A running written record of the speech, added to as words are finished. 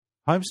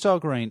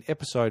Homestyle Green,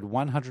 episode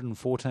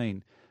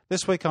 114.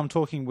 This week I'm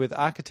talking with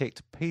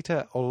architect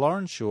Peter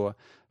Olorenshaw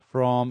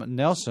from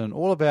Nelson,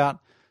 all about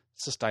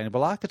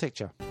sustainable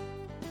architecture.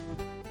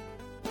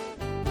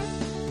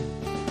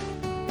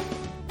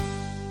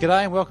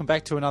 G'day and welcome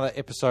back to another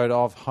episode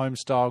of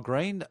Homestyle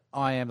Green.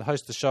 I am the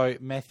host of the show,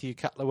 Matthew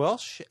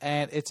Cutler-Welsh,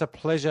 and it's a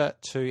pleasure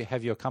to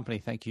have your company.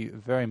 Thank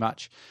you very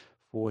much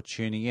for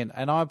tuning in.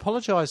 And I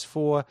apologise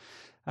for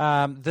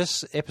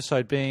this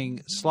episode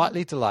being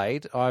slightly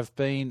delayed. I've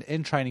been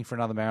in training for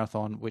another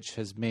marathon, which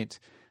has meant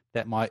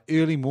that my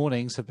early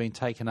mornings have been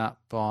taken up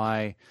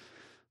by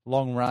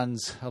long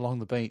runs along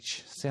the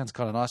beach. Sounds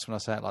kind of nice when I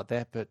say it like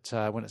that,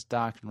 but when it's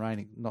dark and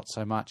raining, not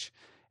so much.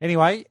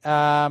 Anyway,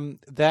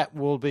 that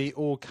will be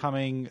all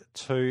coming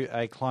to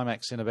a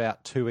climax in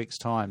about 2 weeks'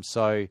 time.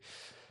 So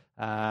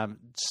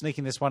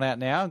sneaking this one out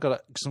now. I've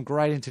got some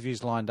great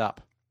interviews lined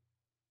up.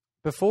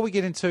 Before we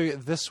get into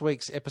this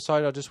week's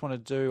episode, I just want to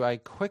do a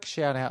quick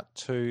shout out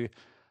to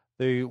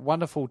the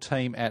wonderful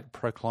team at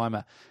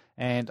ProClimate.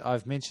 And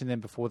I've mentioned them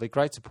before. They're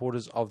great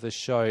supporters of this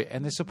show,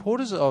 and they're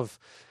supporters of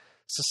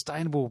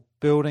sustainable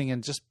building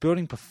and just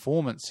building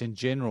performance in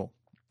general.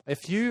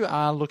 If you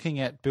are looking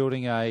at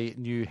building a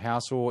new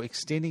house or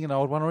extending an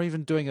old one or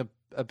even doing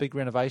a big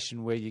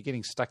renovation where you're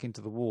getting stuck into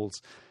the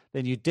walls,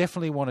 then you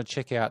definitely want to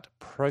check out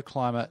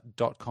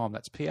proclima.com.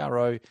 That's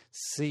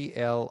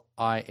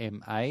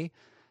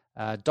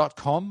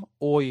proclima.com,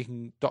 or you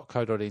can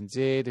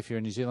 .co.nz if you're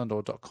in New Zealand,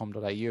 or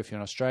 .com.au if you're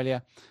in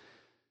Australia.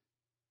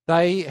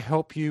 They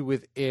help you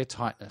with air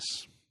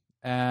tightness.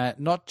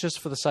 Not just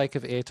for the sake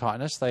of air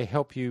tightness, they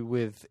help you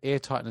with air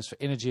tightness for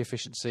energy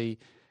efficiency,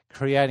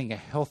 creating a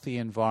healthy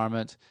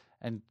environment,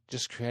 and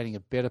just creating a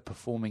better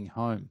performing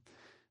home.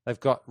 They've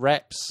got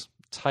wraps,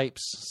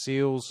 tapes,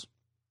 seals,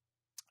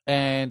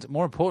 and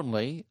more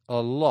importantly,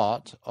 a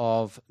lot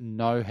of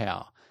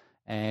know-how.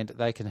 And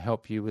they can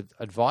help you with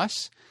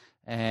advice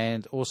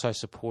and also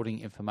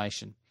supporting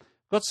information.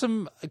 Got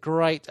some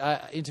great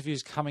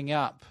interviews coming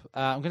up.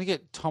 I'm going to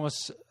get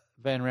Thomas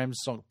Van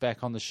Ramsdonk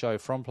back on the show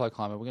from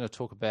ProClimate. We're going to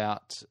talk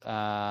about,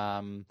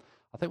 I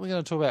think we're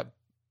going to talk about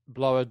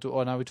blower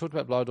door. Oh, no, we talked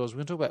about blower doors.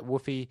 We're going to talk about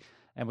woofie,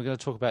 and we're going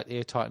to talk about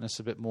air tightness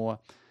a bit more.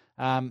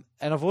 And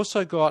I've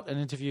also got an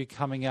interview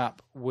coming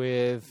up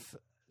with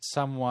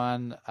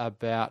someone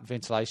about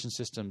ventilation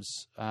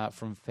systems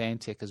from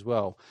Fantech as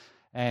well.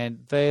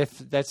 And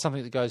that's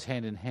something that goes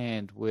hand in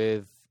hand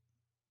with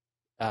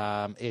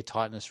air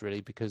tightness,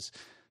 really, because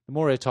the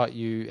more airtight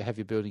you have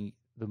your building,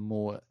 the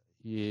more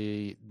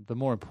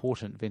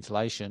important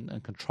ventilation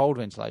and controlled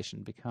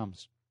ventilation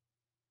becomes.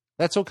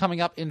 That's all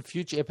coming up in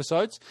future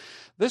episodes.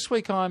 This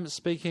week I'm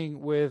speaking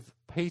with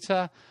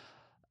Peter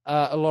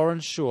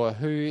Olorenshaw,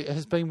 who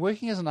has been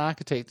working as an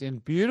architect in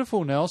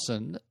beautiful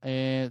Nelson,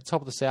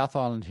 top of the South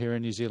Island here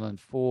in New Zealand,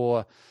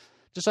 for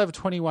just over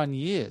 21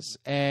 years.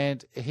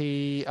 And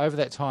he, over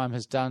that time,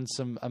 has done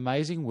some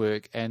amazing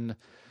work and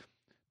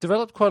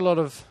developed quite a lot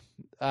of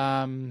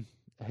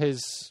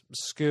his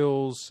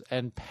skills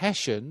and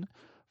passion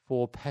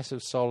for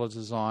passive solar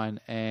design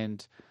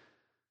and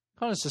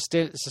kind of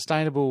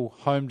sustainable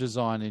home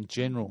design in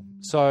general.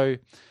 So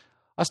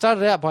I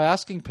started out by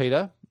asking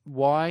Peter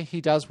why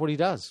he does what he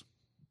does.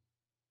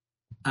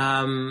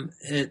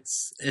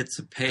 It's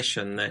a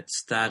passion that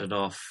started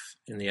off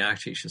in the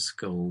architecture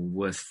school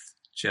with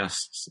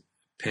just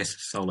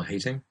passive solar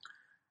heating.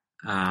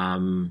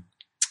 And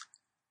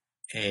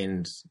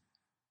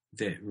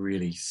that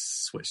really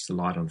switched the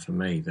light on for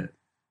me that,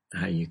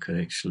 hey, you could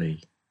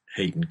actually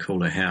heat and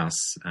cool a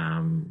house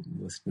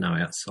with no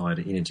outside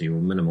energy or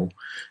minimal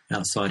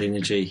outside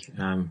energy,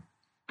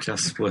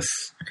 just with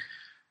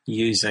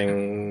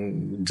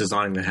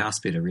designing the house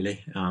better,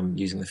 really,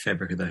 using the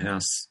fabric of the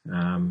house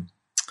and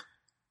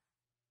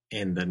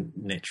the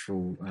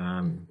natural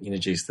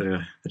energies that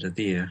are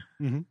there.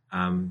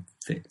 Mm-hmm.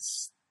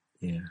 That's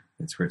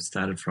where it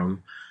started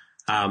from.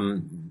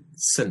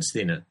 Since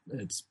then,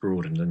 it's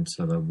broadened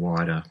into the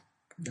wider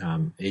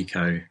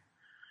eco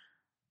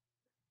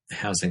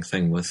housing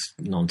thing with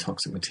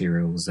non-toxic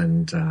materials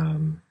and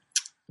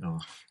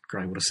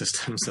grey water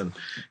systems and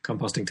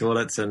composting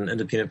toilets and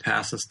independent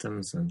power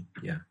systems and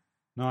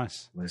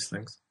nice, those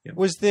things. Yep.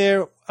 Was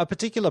there a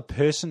particular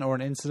person or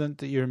an incident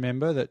that you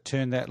remember that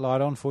turned that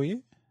light on for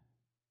you?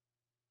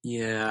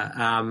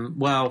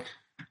 Well,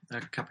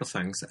 a couple of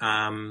things.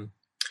 There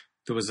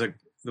was a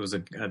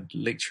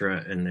lecturer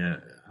in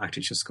the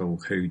architecture school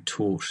who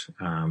taught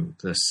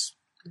this.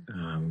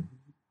 I'm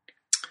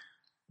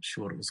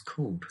sure what it was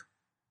called,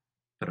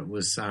 but it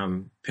was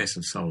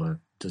passive solar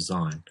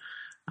design.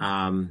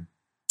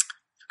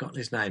 Forgotten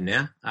his name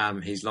now.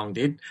 He's long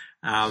dead,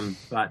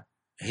 but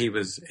he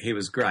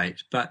was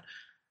great. But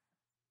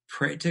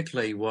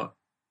practically, what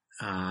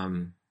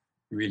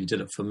really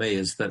did it for me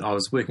is that I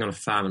was working on a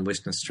farm in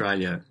Western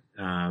Australia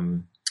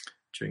during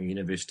a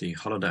university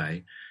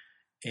holiday,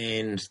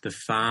 and the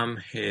farm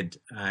had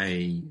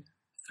a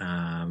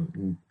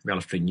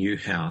relatively new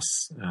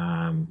house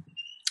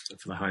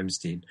for the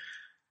homestead.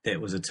 That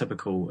was a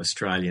typical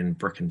Australian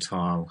brick and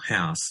tile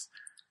house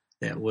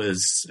that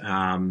was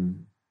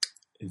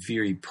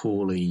very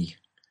poorly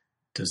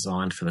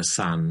designed for the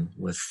sun,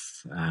 with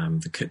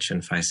the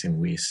kitchen facing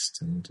west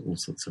and all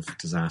sorts of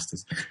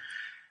disasters.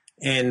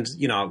 And,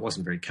 it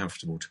wasn't very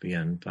comfortable to be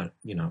in, but,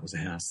 it was a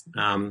house.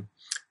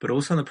 But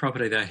also on the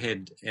property, they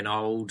had an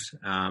old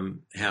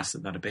house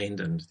that they'd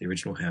abandoned, the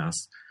original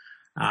house.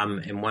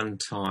 And one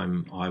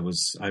time I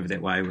was over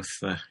that way with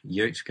the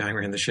ute going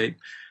around the sheep,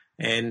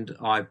 and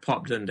I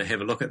popped in to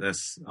have a look at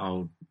this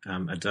old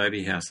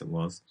adobe house it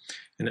was,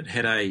 and it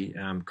had a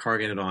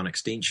corrugated iron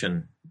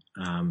extension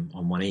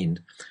on one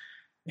end.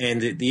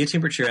 And the air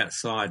temperature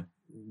outside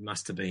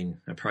must have been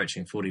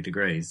approaching 40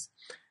 degrees.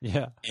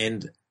 Yeah.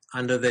 And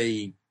under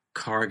the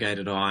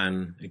corrugated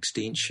iron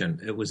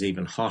extension, it was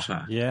even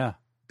hotter. Yeah.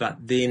 But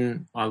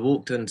then I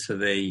walked into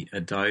the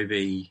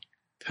adobe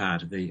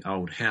part of the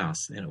old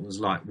house, and it was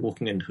like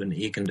walking into an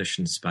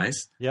air-conditioned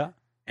space. Yeah.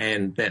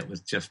 And that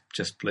was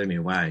just blew me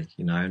away,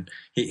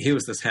 Here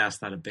was this house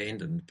that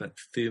abandoned, but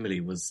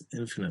thermally was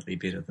infinitely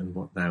better than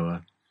what they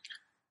were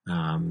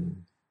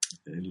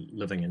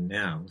living in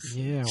now.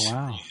 Yeah,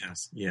 wow.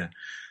 House. Yeah.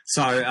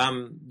 So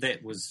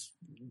that was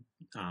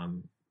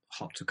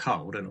hot to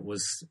cold, and it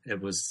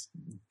was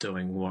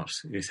doing what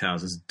earth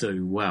houses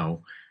do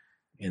well,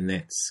 and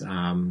that's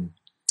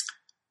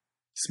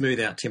smooth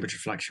out temperature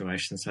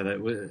fluctuations. So that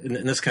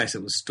in this case,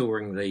 it was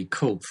storing the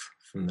coolth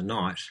from the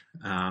night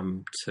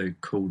to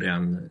cool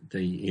down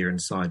the air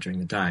inside during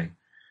the day.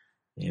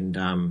 And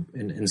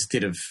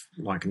instead of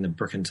like in the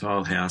brick and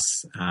tile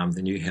house,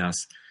 the new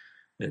house,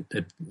 it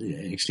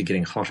actually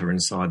getting hotter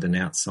inside than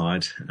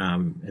outside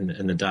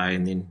in the day,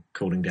 and then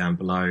cooling down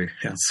below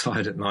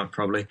outside at night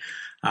probably.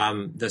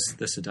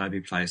 This adobe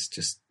place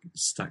just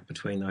stuck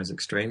between those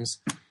extremes,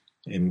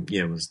 and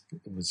it was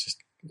just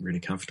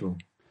really comfortable.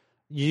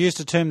 You used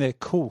a term there,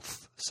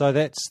 coolth. So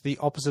that's the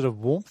opposite of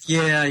warmth?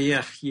 Yeah.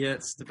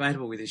 It's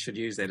debatable whether you should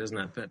use that, isn't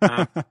it?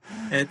 But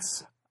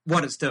it's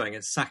what it's doing.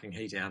 It's sucking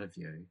heat out of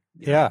you.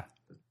 Yeah.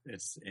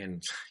 It's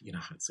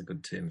a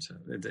good term.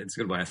 It's a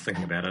good way of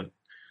thinking about it.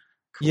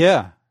 Cool.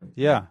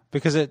 Yeah.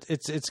 Because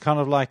it's kind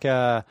of like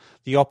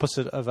the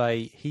opposite of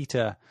a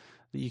heater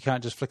that you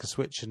can't just flick a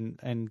switch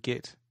and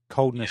get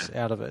coldness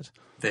out of it.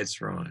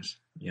 That's right.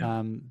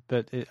 Yeah.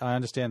 But I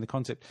understand the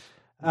concept.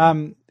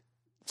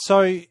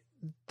 So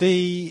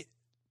the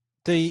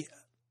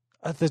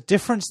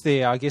difference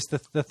there, I guess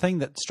the thing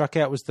that struck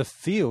out was the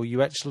feel.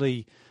 You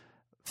actually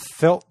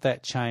felt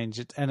that change,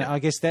 and I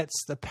guess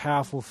that's the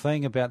powerful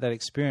thing about that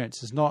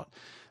experience. It's not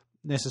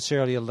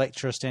necessarily a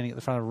lecturer standing at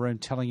the front of a room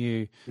telling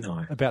you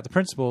about the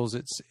principles.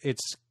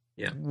 It's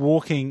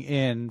walking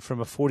in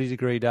from a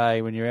 40-degree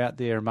day when you're out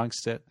there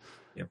amongst it,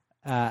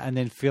 and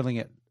then feeling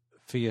it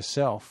for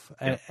yourself.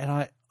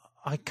 And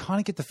I kind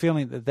of get the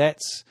feeling that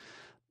that's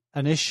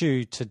an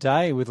issue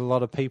today with a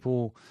lot of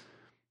people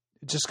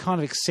just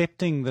kind of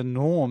accepting the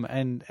norm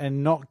and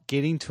not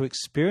getting to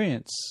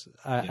experience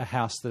a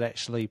house that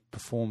actually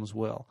performs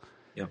well.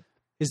 Yeah.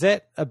 Is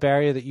that a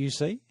barrier that you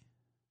see?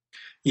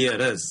 Yeah,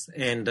 it is.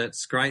 And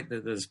it's great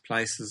that there's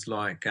places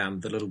like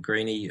the Little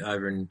Greenie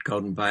over in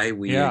Golden Bay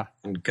where you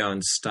can go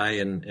and stay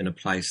in a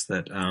place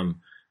that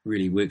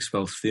really works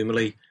well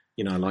thermally,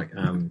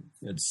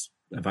 it's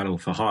available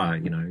for hire,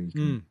 you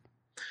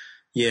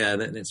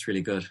can, that's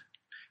really good.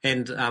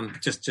 And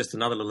just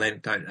another little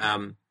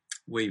anecdote,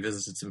 we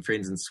visited some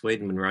friends in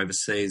Sweden when we were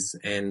overseas,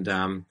 and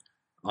I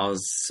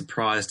was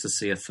surprised to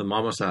see a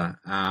thermometer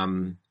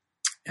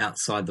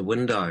outside the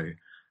window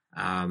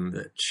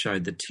that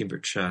showed the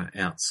temperature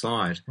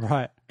outside.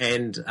 Right.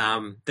 And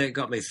that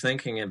got me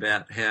thinking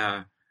about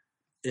how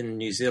in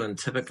New Zealand,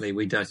 typically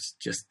we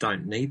just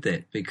don't need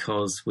that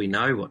because we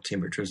know what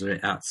temperatures are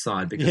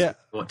outside because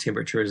what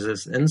temperature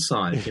is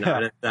inside.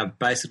 They're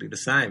basically the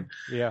same.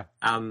 Yeah.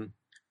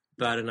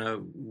 But in a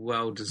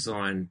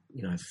well-designed,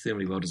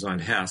 thermally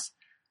well-designed house,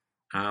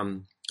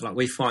 like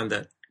we find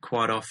that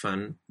quite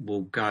often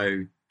we'll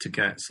go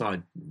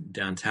outside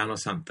downtown or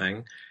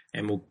something,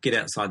 and we'll get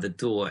outside the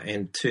door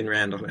and turn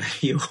around on a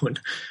heel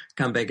and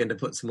come back in to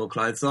put some more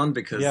clothes on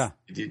because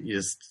you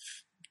just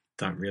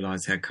don't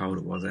realise how cold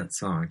it was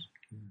outside.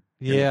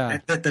 Yeah.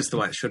 That's the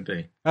way it should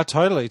be. Oh,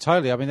 totally.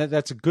 I mean,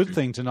 that's a good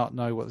thing to not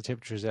know what the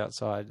temperature is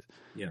outside.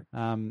 Yeah.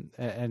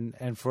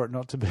 And for it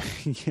not to be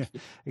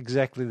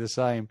exactly the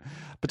same,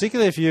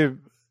 particularly if you're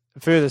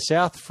further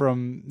south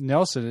from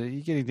Nelson,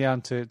 you're getting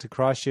down to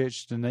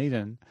Christchurch,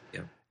 Dunedin.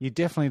 Yeah. You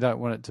definitely don't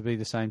want it to be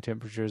the same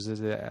temperature as it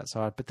is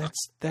outside, but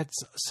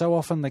that's so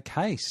often the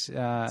case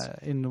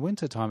in the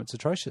winter time. It's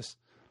atrocious.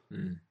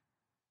 Mm.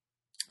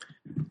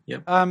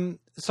 Yep.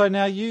 So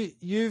now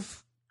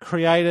you've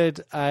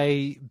created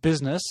a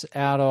business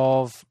out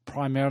of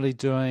primarily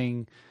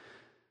doing.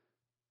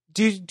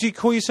 Do you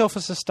call yourself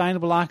a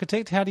sustainable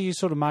architect? How do you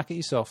sort of market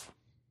yourself?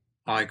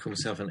 I call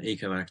myself an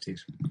eco-architect.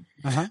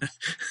 Uh-huh.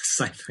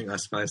 Same thing, I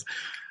suppose.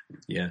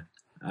 Yeah.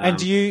 And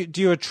do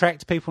you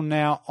attract people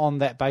now on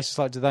that basis?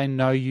 Like, do they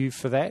know you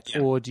for that,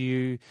 or do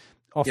you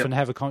often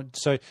have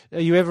so? Are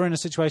you ever in a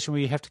situation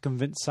where you have to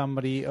convince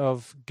somebody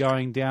of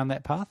going down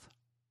that path?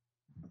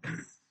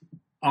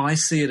 I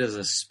see it as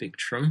a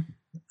spectrum.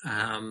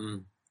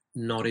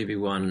 not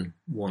everyone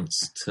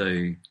wants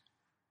to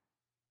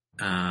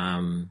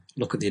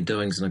look at their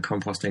doings in a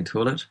composting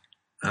toilet.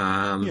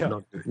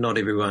 Not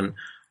everyone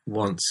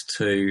wants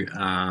to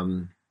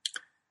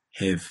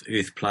have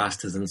earth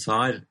plasters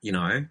inside,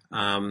 not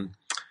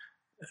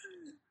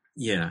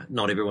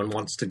everyone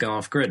wants to go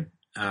off grid.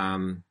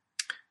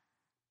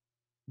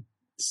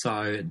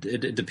 So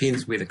it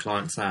depends where the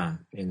clients are,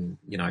 and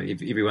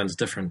everyone's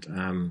different.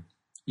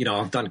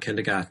 I've done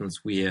kindergartens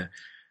where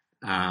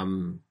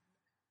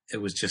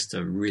it was just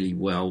a really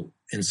well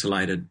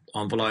insulated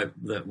envelope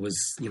that was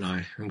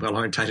well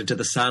orientated to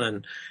the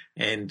sun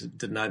and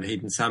didn't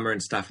overheat in summer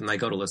and stuff, and they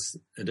got all this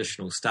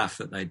additional stuff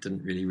that they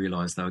didn't really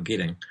realise they were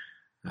getting.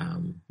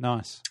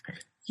 Nice.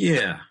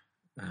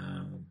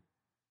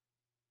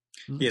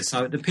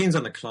 So it depends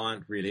on the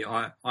client, really.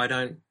 I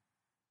don't.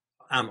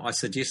 I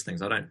suggest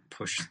things. I don't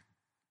push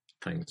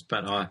things,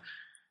 but I'd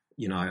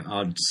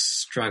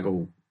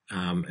struggle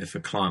if a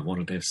client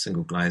wanted to have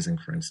single glazing,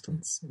 for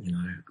instance.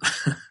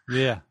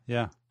 Yeah.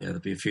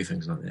 There'd be a few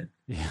things like that.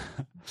 Yeah.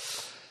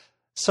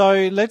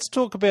 So let's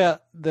talk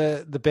about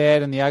the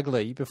bad and the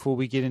ugly before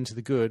we get into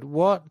the good.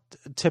 What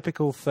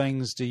typical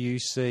things do you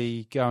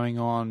see going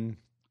on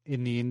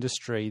in the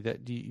industry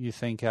that you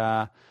think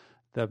are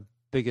the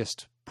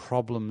biggest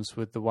problems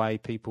with the way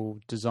people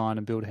design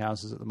and build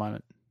houses at the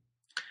moment?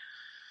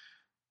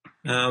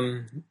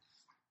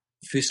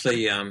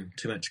 Firstly,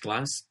 too much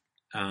glass,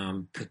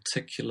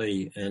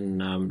 particularly in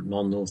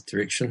non-north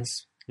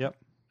directions. Yep.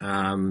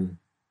 Of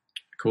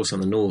course,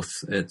 on the north,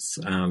 it's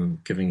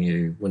giving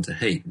you winter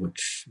heat,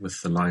 which with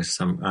the low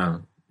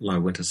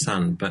winter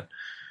sun. But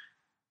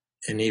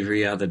in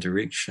every other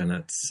direction,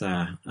 it's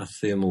a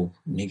thermal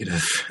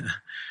negative.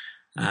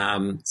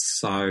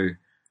 So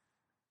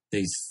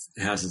these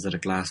houses that are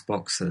glass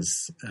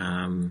boxes,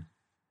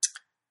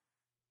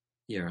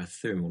 a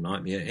thermal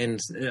nightmare. And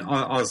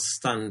I was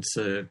stunned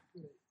to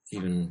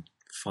even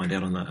find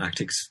out on the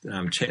Architects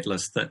chat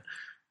list that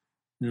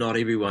not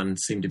everyone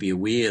seemed to be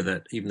aware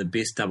that even the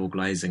best double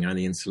glazing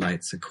only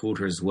insulates a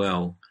quarter as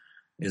well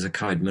as a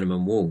code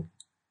minimum wall.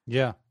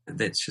 Yeah.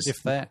 That's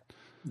just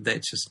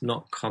That's just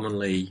not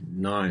commonly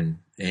known.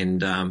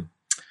 And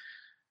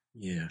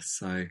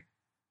so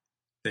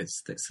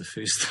that's the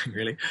first thing,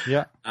 really.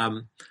 Yeah.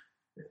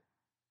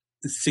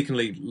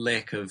 Secondly,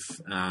 lack of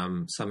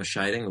summer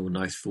shading or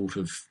no thought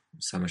of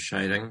summer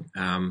shading.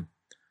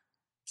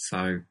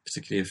 So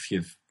particularly if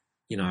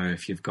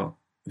you've got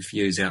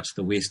views out to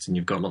the west and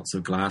you've got lots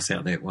of glass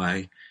out that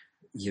way,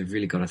 you've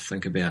really got to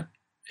think about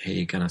how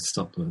you're going to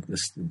stop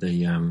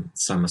the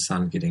summer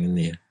sun getting in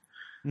there.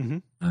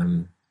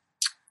 Mm-hmm.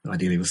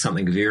 Ideally with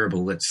something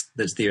variable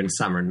that's there in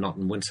summer and not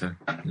in winter,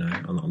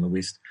 on the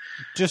west.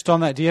 Just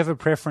on that, do you have a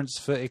preference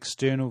for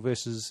external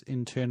versus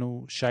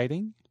internal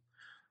shading?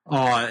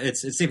 Oh,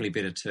 it's definitely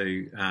better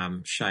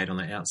to shade on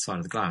the outside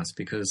of the glass,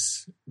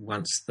 because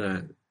once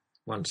the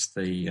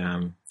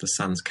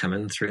sun's come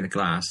in through the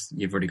glass,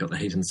 you've already got the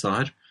heat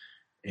inside,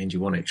 and you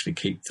want to actually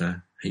keep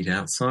the heat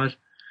outside.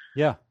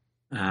 Yeah.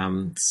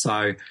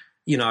 So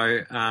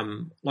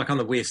like on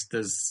the west,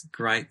 there's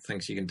great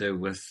things you can do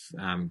with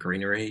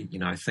greenery.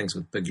 Things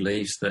with big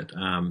leaves that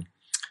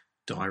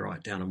die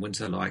right down in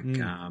winter, like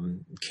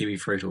kiwi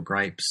fruit or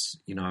grapes.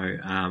 You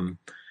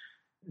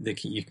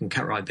can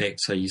cut right back,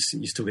 so you're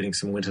still getting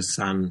some winter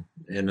sun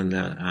in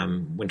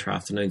the winter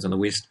afternoons on the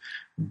west,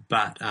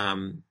 but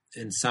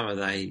in summer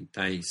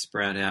they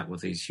sprout out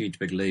with these huge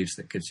big leaves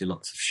that gives you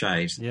lots of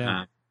shade,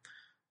 and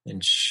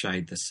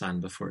shade the sun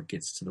before it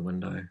gets to the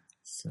window.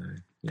 So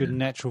good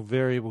natural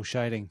variable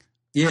shading.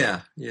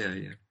 Yeah.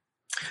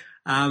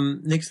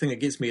 Next thing that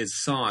gets me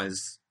is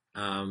size,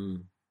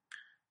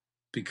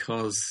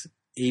 because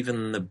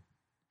even the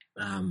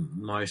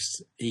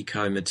most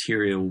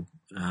eco-material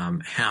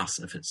house,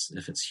 if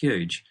it's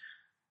huge,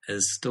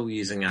 is still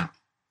using up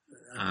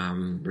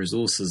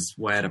resources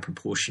way out of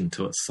proportion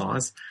to its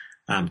size,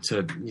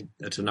 to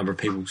a number of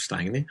people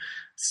staying in there.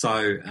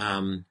 So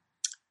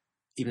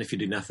even if you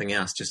do nothing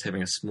else, just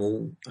having a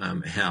small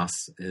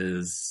house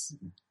is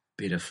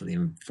better for the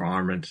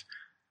environment,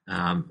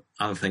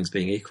 other things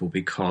being equal,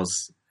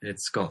 because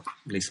it's got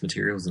less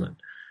materials in it.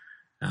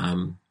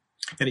 And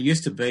it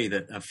used to be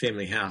that a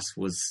family house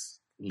was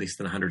less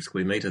than 100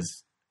 square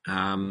metres.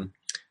 Our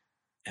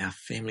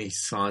family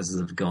sizes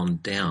have gone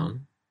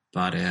down,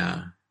 but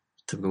our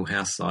typical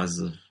house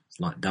sizes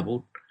have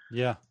doubled.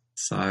 Yeah.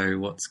 So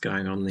what's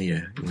going on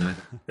there?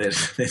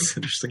 That's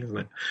interesting, isn't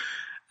it?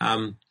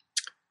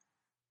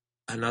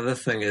 Another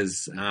thing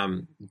is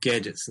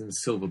gadgets and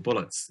silver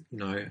bullets.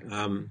 A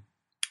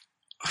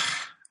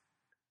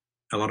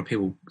lot of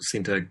people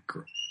seem to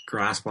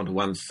grasp onto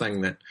one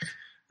thing that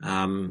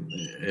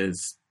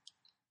is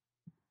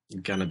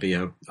going to be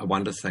a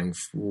wonder thing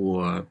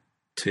for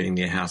turning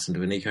their house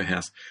into an eco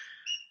house.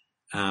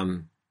 I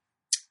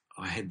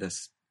had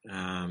this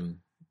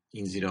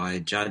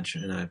NZIA judge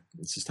in a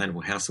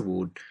Sustainable House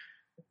Award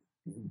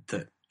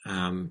that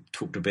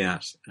talked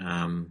about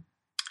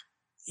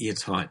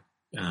airtight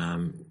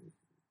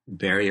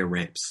barrier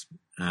wraps,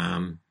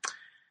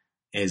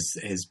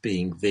 as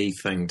being the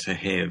thing to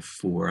have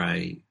for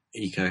a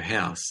eco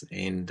house,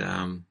 and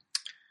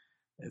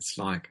it's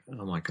like,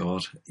 oh my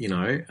god,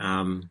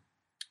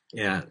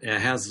 our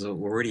houses are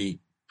already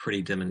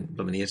pretty dim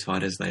and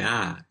airtight as they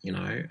are,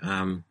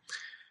 and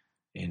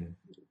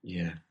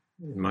yeah,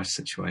 in most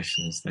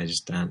situations they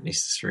just aren't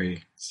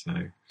necessary. So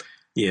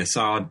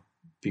so I'd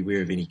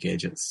beware of any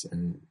gadgets,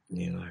 and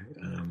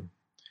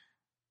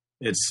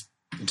it's,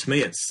 to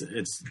me,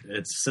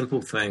 it's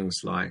simple things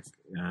like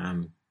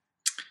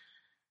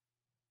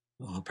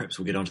perhaps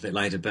we'll get onto that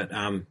later, but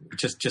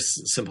just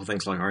simple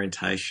things like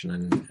orientation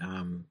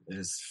and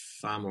is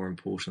far more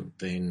important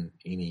than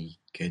any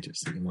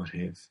gadgets that you might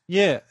have.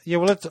 Yeah.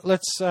 Well,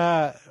 let's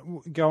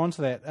go on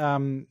to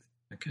that.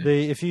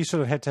 Okay. If you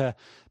sort of had to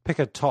pick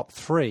a top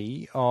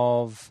 3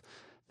 of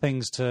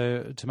things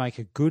to make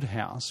a good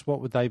house,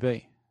 what would they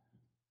be?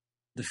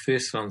 The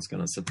first one's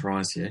going to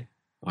surprise you,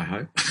 I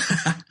hope.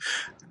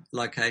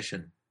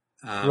 Location.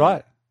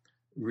 Right.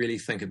 Really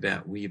think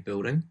about where you're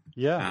building.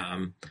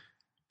 Yeah.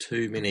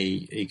 Too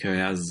many eco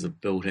houses are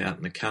built out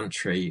in the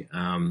country,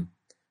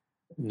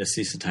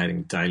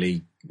 necessitating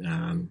daily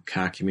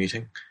car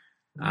commuting.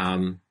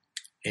 And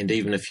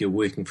even if you're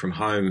working from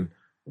home,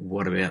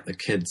 what about the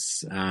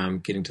kids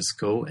getting to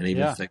school? And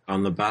even if they're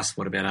on the bus,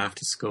 what about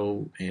after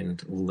school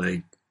and all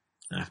the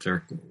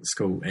after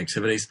school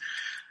activities?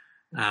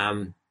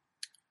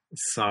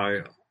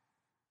 So,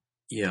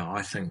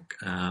 I think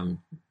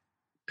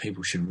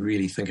people should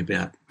really think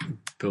about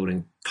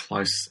building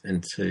close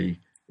into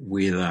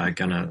where they're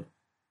going to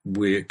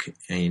work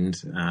and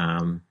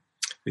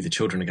where the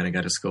children are going to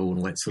go to school and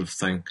all that sort of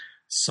thing,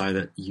 so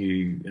that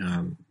you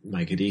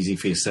make it easy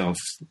for yourself.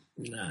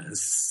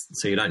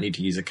 So you don't need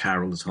to use a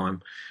car all the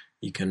time.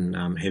 You can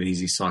have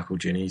easy cycle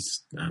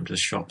journeys to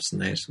shops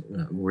and that,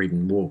 or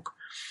even walk.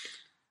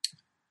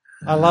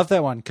 I love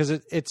that one, because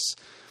it's,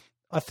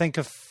 I think,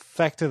 a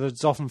factor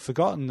that's often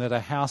forgotten, that a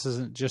house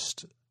isn't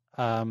just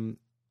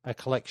a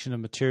collection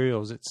of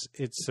materials.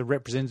 It's a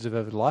representative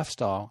of a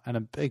lifestyle, and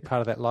a big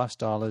part of that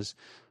lifestyle is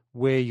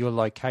where you're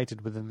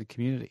located within the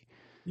community.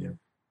 Yeah.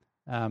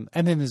 And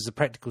then there's the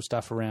practical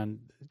stuff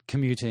around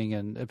commuting,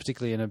 and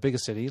particularly in a bigger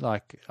city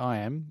like I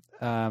am.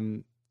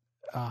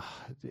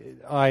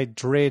 I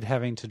dread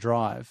having to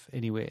drive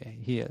anywhere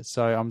here,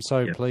 so I'm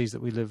so pleased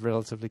that we live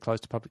relatively close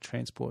to public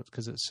transport,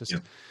 because it's just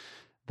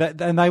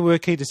that, and they were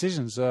key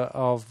decisions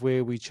of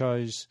where we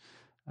chose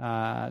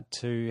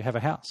to have a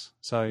house.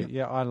 So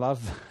I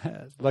love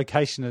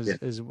location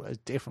is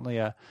definitely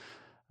a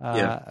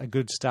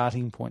good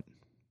starting point.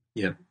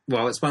 Yeah,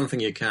 well, it's one thing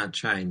you can't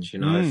change.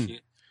 If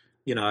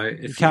you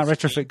can't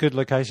retrofit good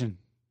location.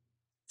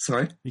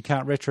 Sorry, you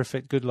can't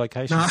retrofit good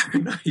location.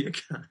 No, you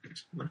can't.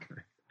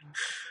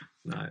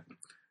 No.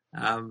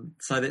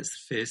 So that's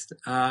the first.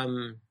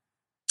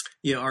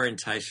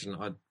 Orientation.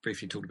 I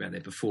briefly talked about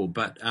that before,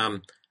 but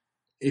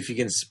if you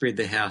can spread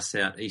the house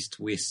out east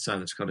to west,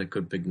 so it's got a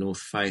good big north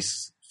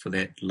face for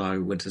that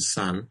low winter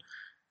sun,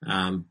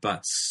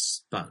 but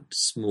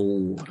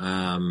small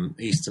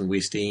east and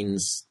west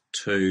ends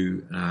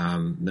to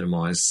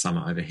minimise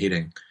summer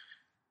overheating,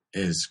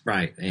 is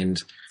great. And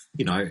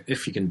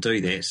if you can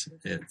do that,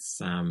 it's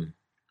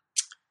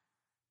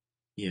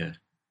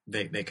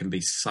that can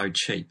be so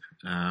cheap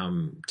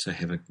to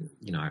have a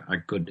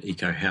good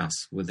eco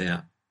house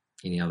without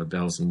any other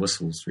bells and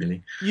whistles,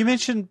 really. You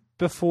mentioned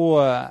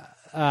before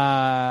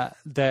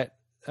that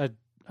a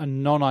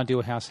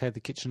non-ideal house had the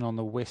kitchen on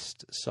the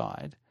west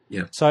side.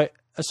 Yeah. So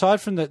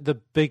aside from the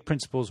big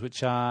principles,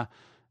 which are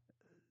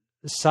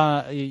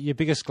your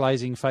biggest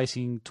glazing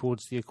facing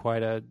towards the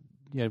equator,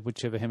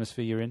 whichever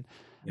hemisphere you're in,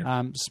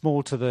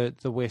 small to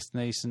the west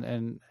and east,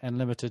 and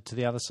limited to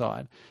the other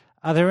side,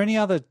 are there any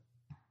other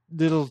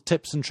little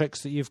tips and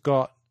tricks that you've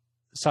got,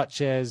 such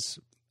as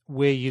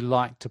where you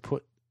like to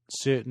put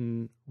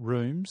certain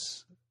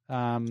rooms?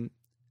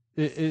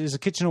 Is a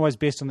kitchen always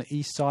best on the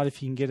east side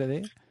if you can get it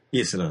there?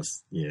 Yes, it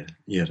is. Yeah,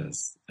 it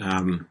is.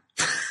 And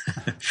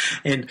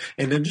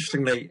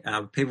interestingly,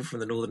 people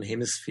from the northern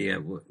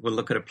hemisphere will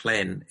look at a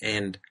plan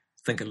and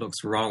think it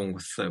looks wrong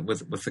with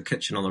the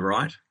kitchen on the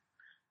right.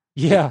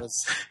 Yeah,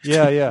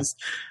 because,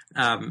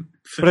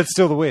 but it's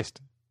still the west.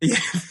 Yeah,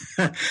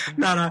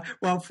 no.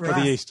 Well, for us,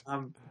 the east.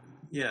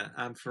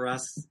 For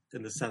us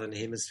in the southern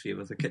hemisphere,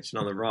 with the kitchen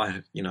on the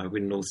right,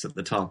 when north's at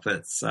the top,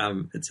 it's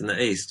in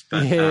the east.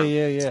 But so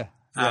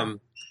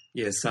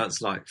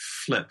it's like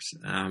flipped.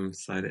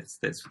 So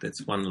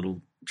that's one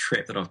little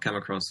trap that I've come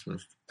across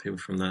with people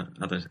from the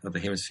other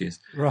hemispheres.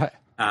 Right.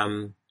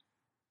 And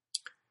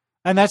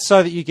that's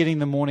so that you're getting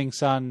the morning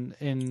sun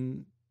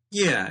in.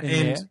 Yeah,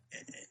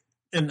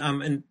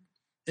 and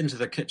into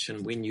the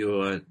kitchen when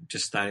you're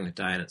just starting the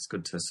day, and it's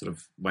good to sort of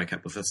wake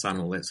up with the sun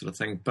and all that sort of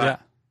thing.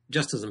 But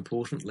just as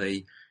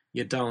importantly,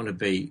 you don't want to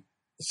be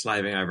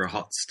slaving over a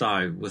hot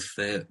stove with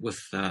the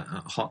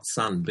hot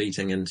sun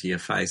beating into your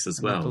face as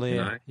well.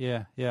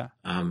 Yeah.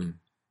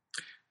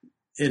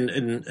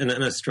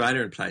 In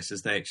Australia and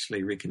places, they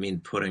actually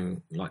recommend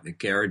putting like the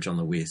garage on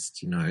the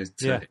west,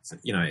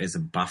 as a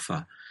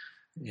buffer,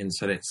 and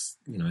so that's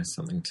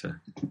something to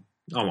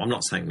I'm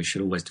not saying we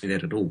should always do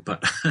that at all,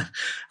 but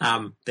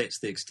that's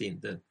the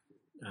extent that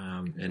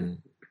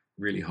in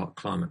really hot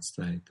climates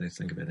they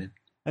think about that.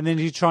 And then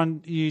you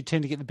tend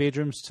to get the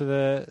bedrooms to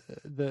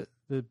the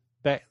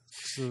back,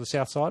 to the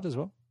south side as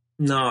well?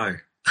 No.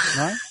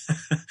 No?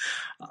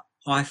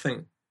 I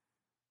think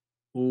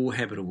all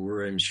habitable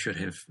rooms should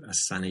have a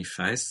sunny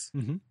face.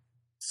 Mm-hmm.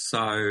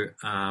 So,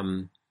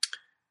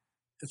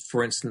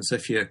 for instance,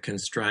 if you're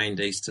constrained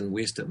east and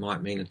west, it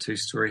might mean a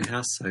 2-story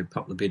house. So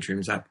pop the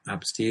bedrooms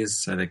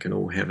upstairs so they can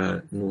all have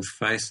a north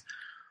face,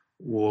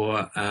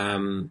 or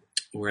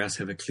else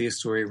have a clear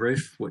story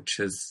roof, which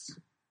is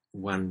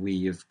one where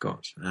you've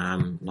got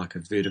like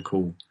a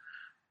vertical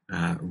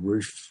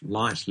roof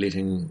light,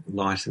 letting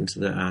light into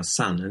the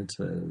sun,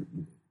 into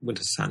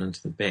winter sun,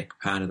 into the back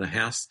part of the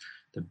house,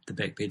 the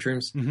back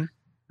bedrooms.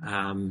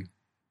 Mm-hmm.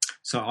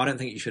 So I don't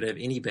think you should have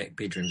any back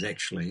bedrooms,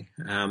 actually,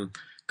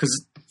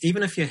 because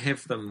even if you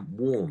have them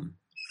warm,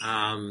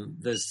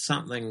 there's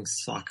something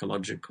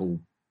psychologically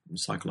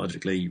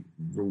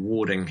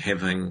rewarding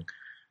having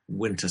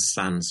winter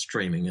sun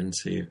streaming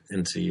into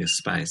your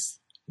space.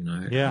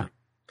 Yeah.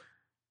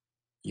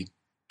 You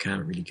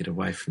can't really get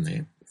away from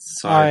that.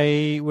 So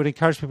I would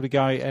encourage people to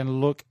go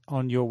and look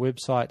on your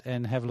website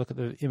and have a look at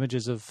the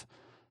images of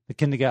the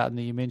kindergarten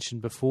that you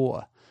mentioned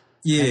before.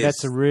 yes, And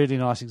that's a really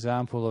nice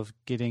example of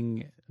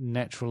getting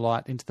natural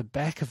light into the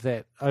back of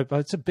that.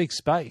 It's a big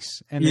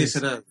space. And yes,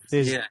 it is.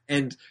 There's Yeah,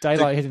 and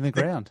daylight hitting the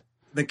ground.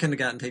 The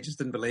kindergarten teachers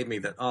didn't believe me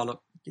that, oh,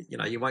 look,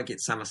 you won't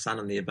get summer sun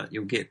in there, but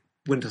you'll get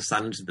winter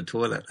sun into the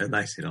toilet. And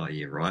they said, oh,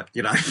 yeah, right.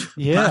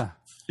 Yeah.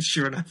 But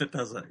sure enough, it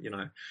does it,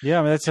 Yeah,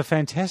 I mean, that's a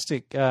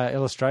fantastic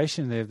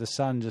illustration there of the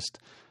sun just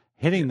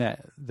hitting the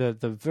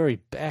very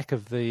back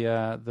of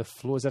the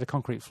floor. Is that a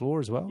concrete floor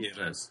as well? Yeah, it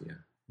is, yeah.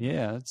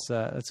 Yeah,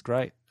 that's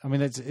great. I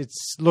mean, it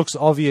looks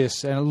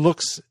obvious, and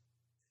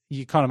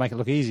you kind of make it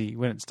look easy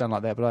when it's done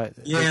like that. But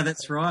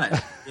that's right.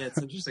 Yeah, it's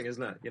interesting,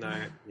 isn't it?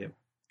 Yep.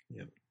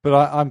 But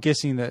I'm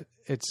guessing that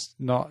it's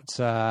not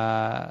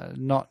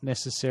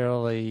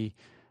necessarily.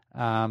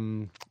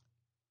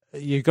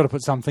 You've got to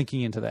put some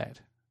thinking into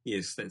that.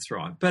 Yes, that's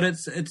right. But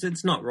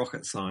it's not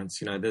rocket science.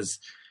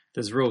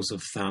 There's rules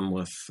of thumb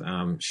with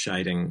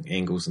shading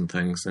angles and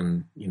things,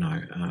 and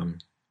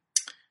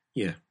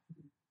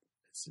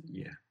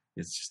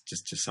it's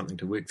just something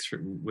to work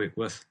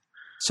with.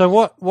 So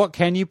what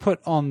can you put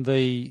on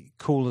the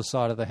cooler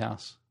side of the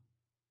house?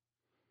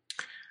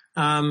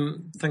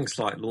 Things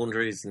like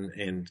laundries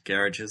and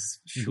garages,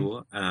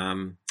 sure.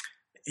 Mm-hmm.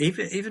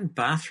 Even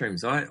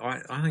bathrooms. I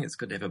think it's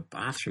good to have a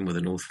bathroom with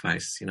a north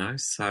face.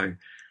 So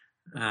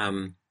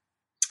some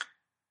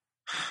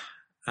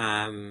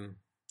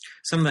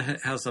of the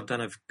houses I've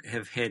done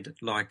have had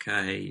like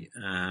a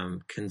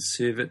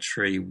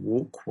conservatory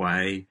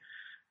walkway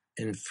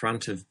in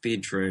front of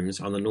bedrooms,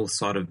 on the north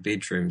side of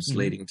bedrooms, mm-hmm.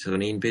 leading to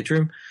an end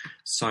bedroom,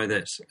 so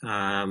that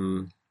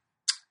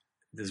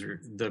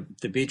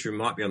the bedroom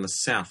might be on the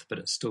south, but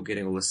it's still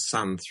getting all the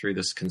sun through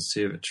this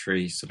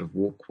conservatory sort of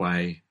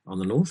walkway on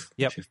the north.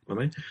 Yep. If you know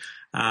what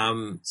I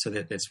mean. So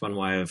that's one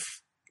way of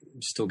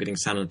still getting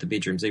sun into the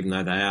bedrooms, even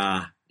though they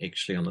are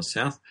actually on the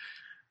south.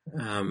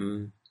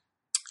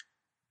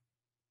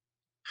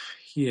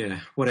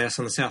 What else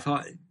on the south?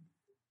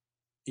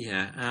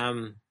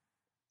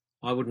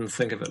 I wouldn't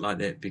think of it like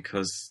that,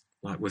 because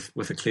like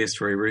with a clear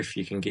story roof,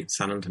 you can get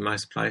sun into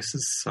most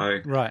places. So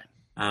right.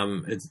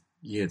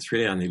 It's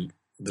really only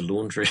the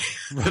laundry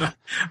that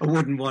I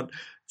wouldn't want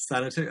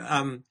sun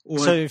into.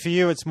 So for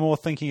you, it's more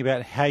thinking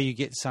about how you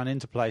get sun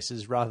into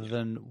places rather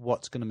than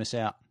what's going to miss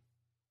out.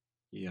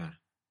 Yeah,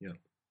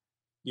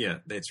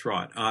 that's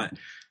right.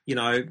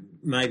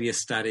 Maybe a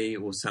study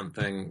or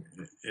something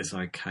is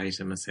okay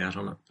to miss out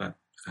on it, but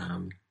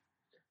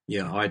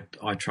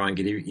I try and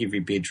get every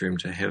bedroom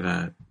to have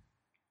a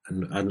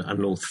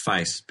north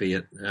face, be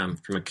it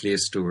from a clear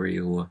story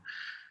or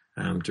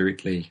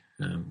directly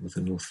with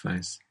a north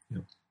face.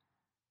 Yep.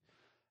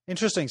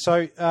 Interesting.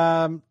 So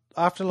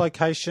after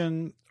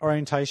location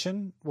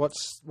orientation,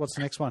 what's the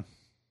next one?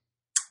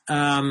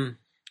 I've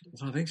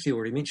actually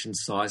already mentioned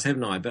size,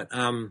 haven't I? But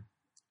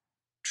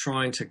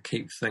trying to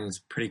keep things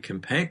pretty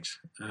compact.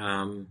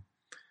 I'm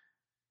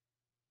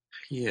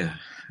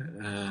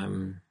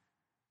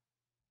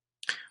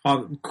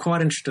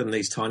quite interested in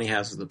these tiny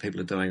houses that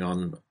people are doing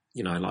on,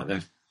 like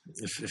they're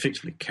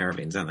effectively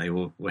caravans, aren't they,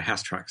 or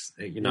house trucks,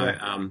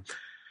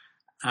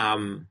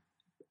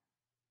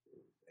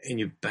 and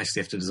you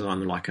basically have to design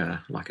them like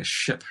a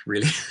ship,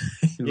 really,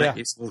 make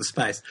use of all the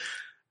space.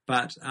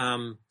 But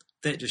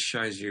that just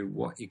shows you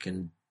what you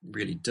can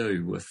really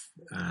do with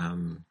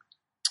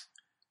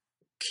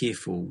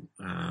careful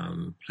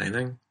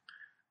planning,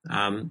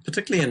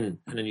 particularly in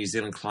a New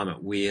Zealand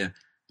climate where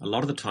a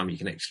lot of the time you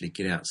can actually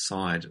get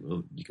outside,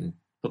 or you can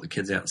put the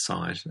kids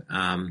outside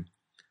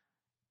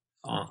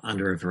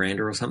under a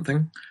veranda or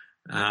something.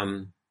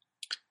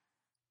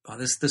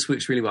 This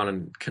works really well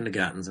in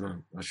kindergartens,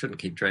 and I shouldn't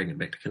keep dragging it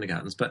back to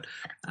kindergartens, but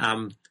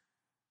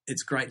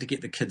it's great to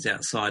get the kids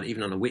outside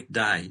even on a wet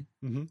day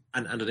Mm-hmm.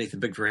 and underneath a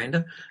big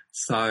veranda.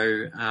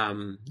 So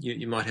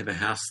you might have a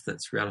house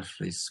that's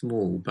relatively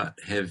small but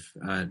have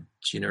a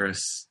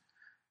generous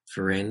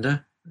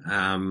veranda,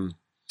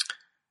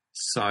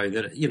 so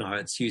that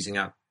it's using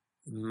up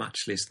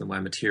much less in the way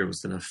of materials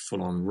than a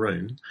full-on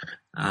room,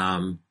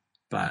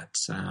 but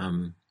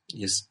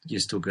you're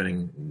still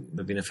getting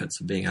the benefits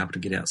of being able to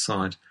get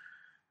outside.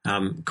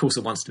 Of course,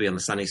 it wants to be on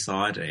the sunny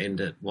side and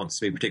it wants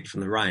to be protected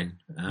from the rain.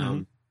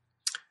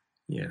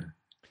 Yeah.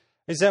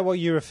 Is that what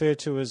you refer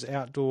to as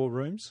outdoor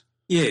rooms?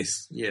 Yes.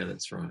 Yeah,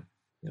 that's right.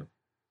 Yep.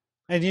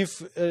 And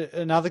you've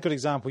another good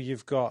example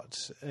you've got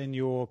in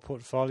your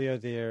portfolio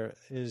there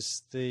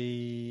is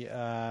the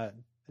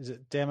is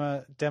it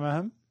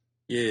Damahim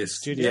Yes.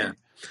 studio, Yeah.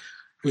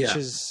 which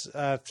is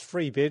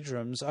 3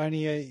 bedrooms,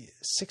 only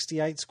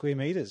 68 square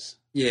meters.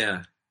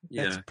 Yeah.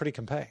 That's Yeah. pretty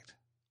compact.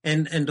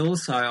 And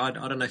also, I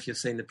don't know if you've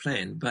seen the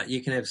plan, but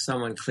you can have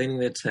someone cleaning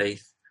their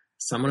teeth,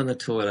 someone in the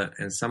toilet,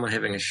 and someone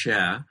having a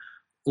shower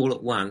all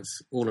at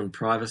once, all in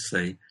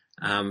privacy.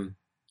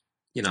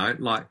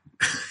 Like,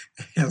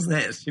 how's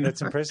that?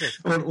 That's impressive.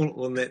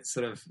 All in that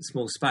sort of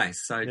small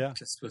space. So Yeah.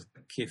 just with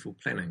careful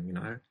planning,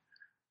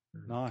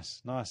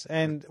 Nice.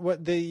 And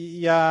what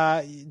the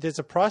there's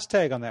a price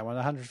tag on that one,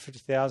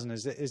 150,000.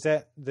 Is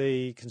that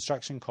the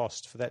construction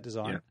cost for that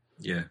design?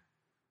 Yeah.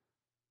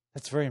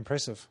 That's very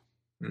impressive.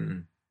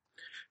 Mm.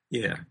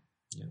 Yeah.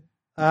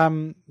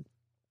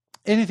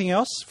 Anything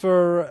else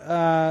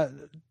for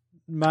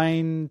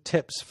main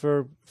tips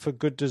for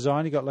good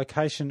design? You got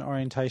location,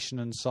 orientation,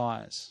 and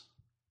size.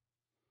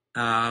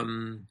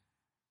 Well,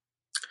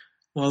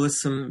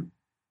 there's some.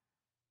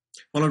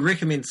 Well, I'd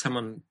recommend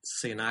someone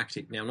see an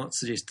architect. Now, I'm not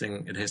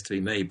suggesting it has to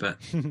be me, but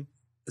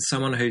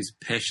someone who's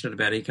passionate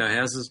about eco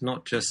houses,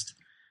 not just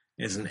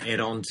as an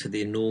add-on to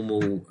their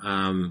normal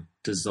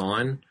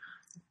design.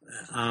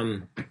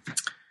 I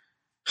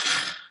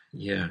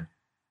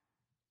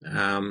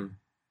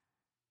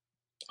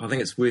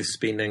think it's worth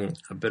spending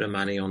a bit of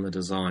money on the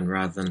design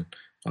rather than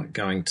like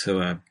going to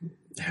a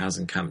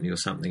housing company or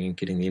something and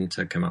getting them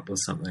to come up with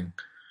something.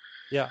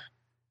 Yeah.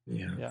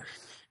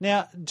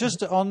 Now,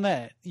 just on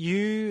that,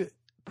 you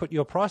put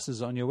your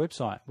prices on your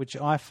website, which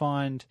I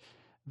find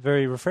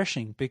very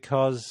refreshing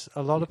because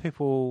a lot of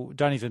people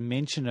don't even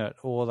mention it,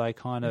 or they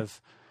kind of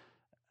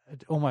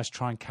almost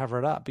try and cover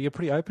it up. But you're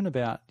pretty open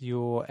about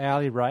your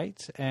hourly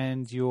rate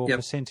and your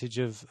percentage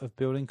of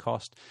building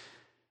cost.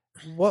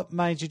 What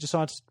made you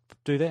decide to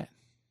do that?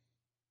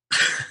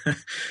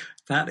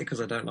 Partly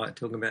because I don't like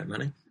talking about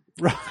money.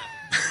 Right.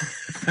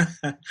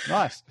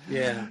 Nice.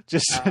 Yeah.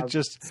 Just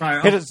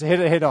So hit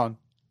it head on.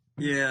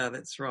 Yeah,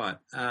 that's right.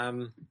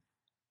 And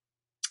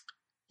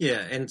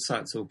so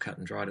it's all cut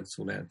and dried. It's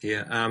all out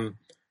there.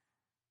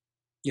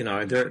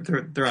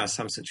 There are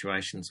some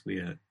situations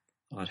where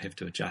I'd have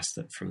to adjust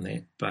it from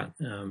that, but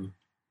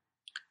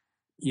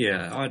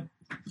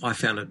I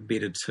found it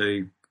better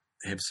to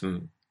have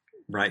some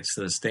rates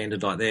that are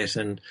standard like that,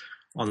 and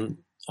on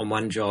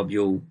one job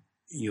you'll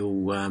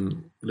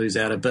lose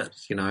out a bit.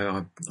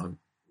 I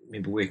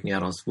remember working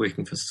out I was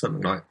working for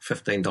something like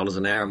 $15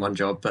 an hour in one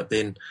job, but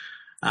then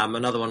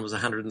another one was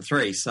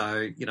 103.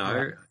 So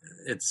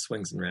it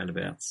swings and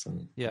roundabouts.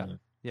 And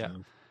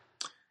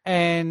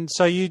and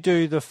so you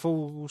do the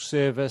full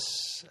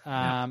service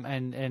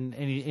and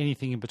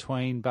anything in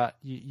between, but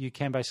you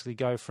can basically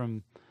go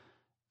from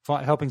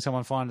helping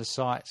someone find a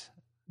site,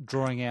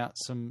 drawing out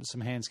some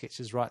hand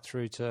sketches, right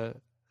through to.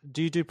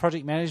 Do you do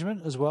project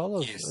management as well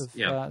of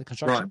the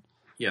construction?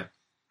 Right. Yeah.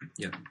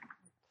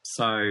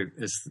 So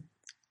it's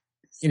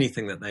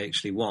anything that they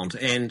actually want,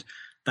 and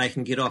they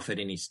can get off at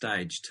any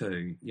stage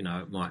too.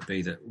 It might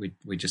be that we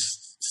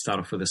just start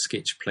off with a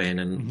sketch plan,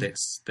 and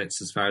that's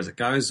as far as it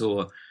goes,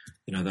 or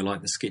they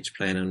like the sketch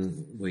plan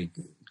and we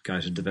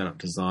go to develop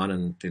design,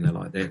 and then they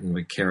like that and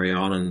we carry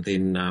on, and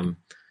then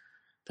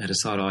they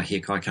decide, oh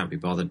heck, I can't be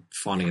bothered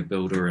finding a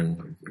builder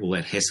and all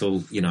that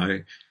hassle.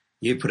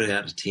 You put it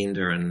out to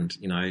tender, and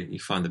you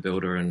find the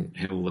builder and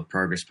have all the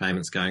progress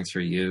payments going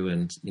through you,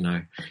 and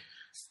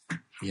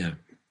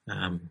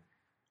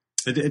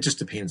It just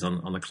depends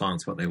on the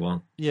clients, what they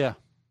want. Yeah.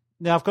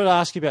 Now, I've got to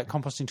ask you about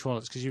composting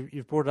toilets because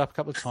you've brought it up a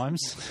couple of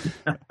times.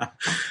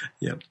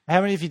 Yep.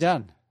 How many have you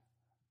done?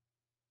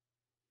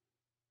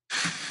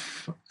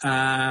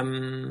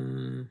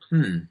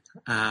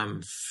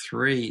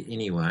 3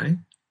 anyway.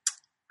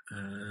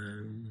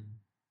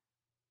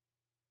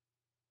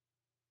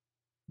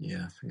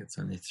 I think it's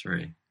only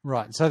 3.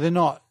 Right. So they're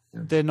not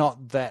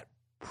that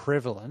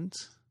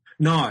prevalent.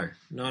 No,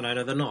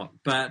 they're not.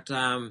 But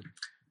are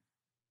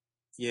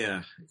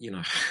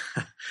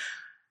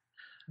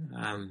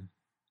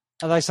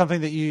they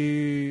something that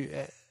you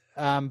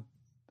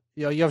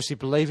obviously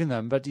believe in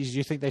them, but do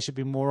you think there should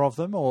be more of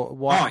them, or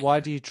why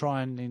do you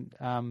try and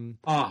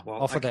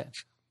offer that?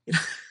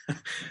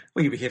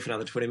 We could be here for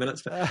another 20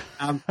 minutes, but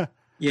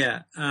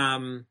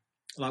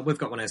like we've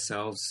got one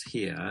ourselves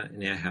here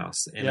in our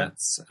house, and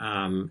it's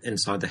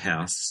inside the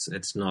house.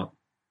 It's not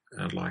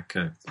like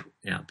a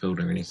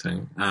outbuilding or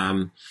anything.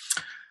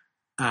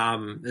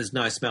 There's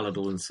no smell at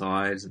all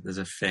inside. There's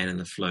a fan in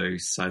the flue,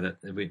 so that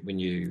when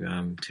you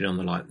turn on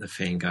the light, the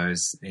fan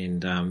goes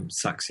and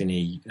sucks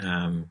any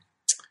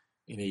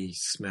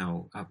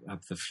smell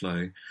up the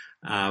flue.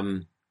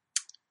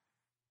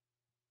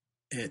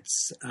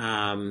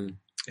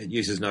 It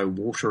uses no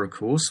water, of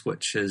course,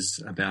 which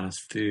is about a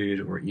third,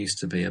 or it used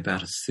to be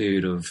about a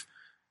third of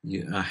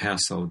a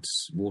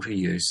household's water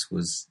use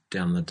was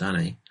down the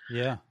dunny.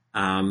 Yeah.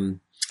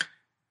 And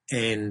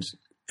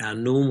our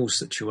normal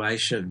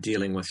situation of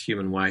dealing with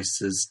human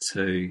waste is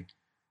to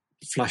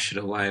flush it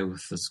away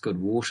with this good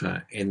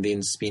water and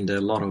then spend a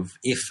lot of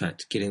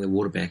effort getting the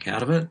water back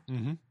out of it.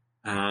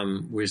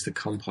 Mm-hmm. Whereas the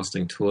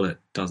composting toilet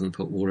doesn't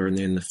put water in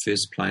there in the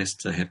first place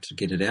to have to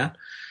get it out.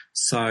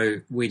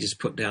 So we just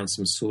put down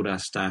some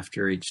sawdust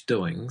after each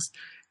doings,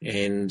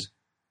 and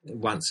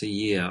once a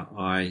year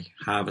I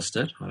harvest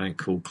it. I don't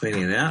call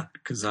cleaning it out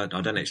because I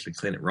don't actually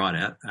clean it right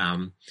out.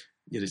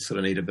 You just sort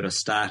of need a bit of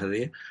starter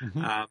there.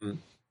 Mm-hmm.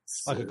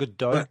 Like a good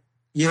dough.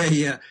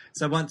 Yeah.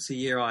 So once a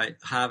year I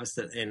harvest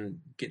it and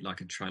get like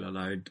a trailer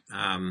load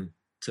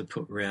to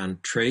put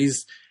around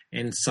trees.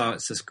 And so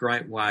it's this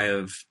great way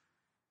of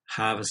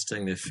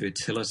harvesting the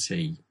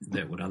fertility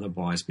that would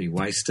otherwise be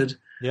wasted.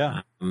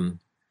 Yeah.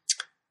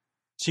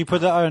 So you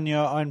put that on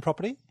your own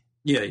property?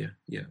 Yeah.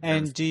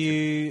 And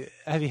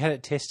have you had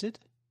it tested?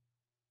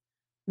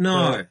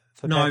 No,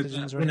 for no.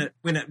 pathogens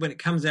When it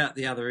comes out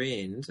the other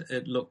end,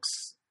 it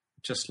looks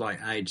just like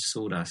aged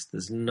sawdust.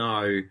 There's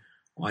no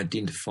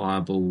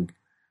identifiable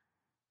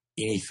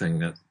anything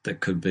that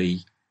could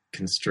be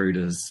construed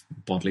as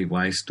bodily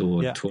waste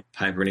or toilet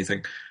paper or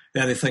anything.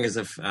 The only thing is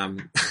if I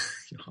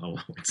won't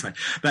say,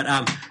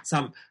 but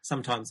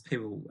sometimes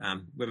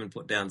women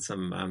put down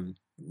some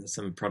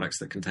products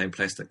that contain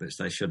plastic that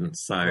they shouldn't.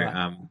 So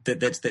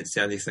that's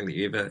the only thing that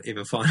you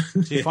ever find.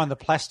 So you find the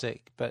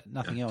plastic, but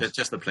nothing else.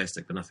 Just the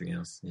plastic, but nothing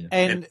else. Yeah.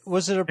 And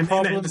was it a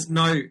problem?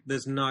 And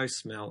there's no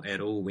smell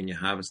at all when you're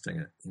harvesting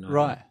it. You know?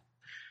 Right.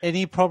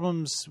 Any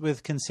problems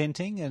with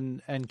consenting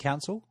and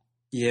council?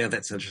 Yeah,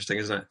 that's interesting,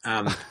 isn't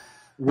it?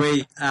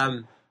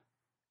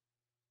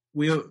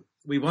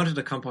 We wanted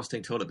a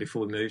composting toilet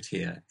before we moved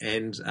here,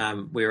 and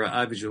we were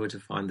overjoyed to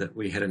find that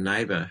we had a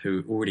neighbour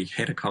who already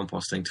had a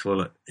composting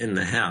toilet in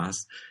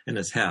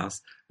his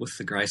house, with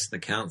the grace of the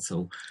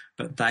council.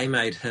 But they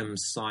made him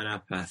sign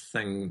up a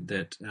thing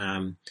that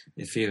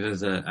if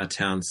ever a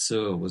town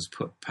sewer was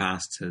put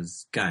past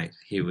his gate,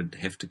 he would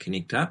have to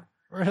connect up.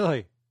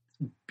 Really?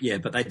 Yeah,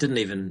 but they didn't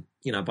even,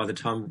 by the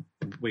time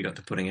we got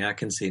to putting our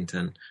consent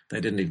in, they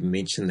didn't even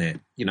mention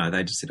that.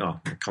 They just said, "Oh,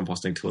 a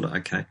composting toilet,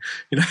 okay."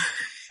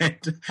 And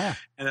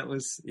it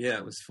was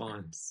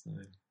fine. So,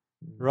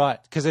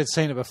 right, because they'd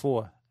seen it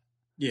before.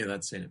 Yeah,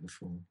 they'd seen it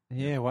before.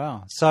 Yeah,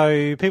 wow.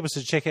 So people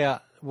should check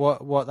out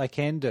what they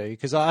can do,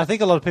 because I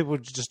think a lot of people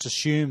just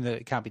assume that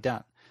it can't be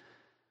done.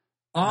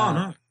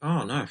 No,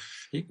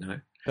 heck no.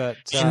 But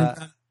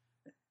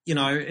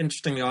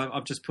interestingly,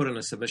 I've just put in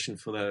a submission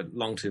for the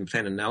long-term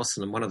plan in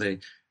Nelson, and one of the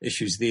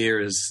issues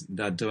there is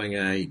they're doing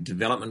a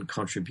development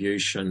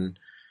contribution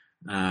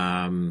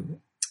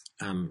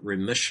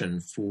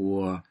remission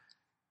for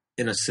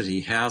inner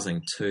city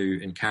housing to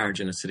encourage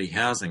inner city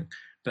housing,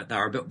 but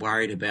they're a bit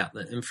worried about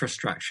the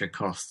infrastructure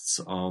costs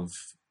of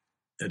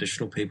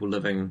additional people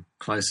living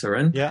closer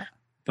in. Yeah.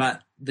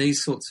 But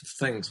these sorts of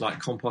things like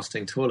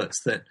composting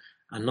toilets that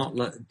are not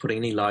putting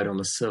any load on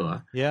the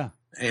sewer,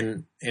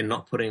 and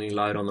not putting any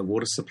load on the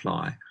water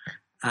supply,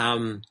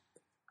 are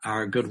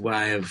a good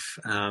way of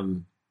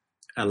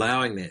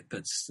allowing that,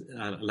 but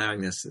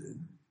allowing this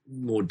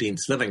more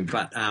dense living,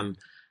 but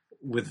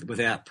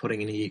without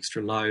putting any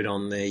extra load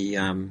on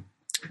the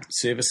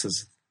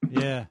services.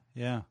 Yeah.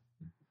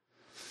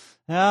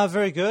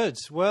 Very good.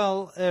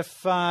 Well,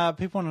 if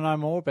people want to know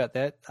more about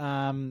that,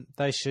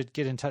 they should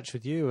get in touch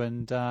with you,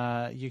 and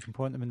you can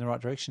point them in the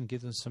right direction,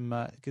 give them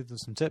some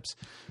tips.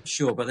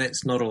 Sure, but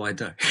that's not all I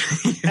do.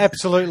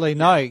 Absolutely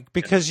no,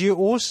 because you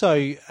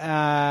also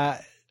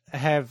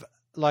have,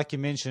 like you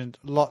mentioned,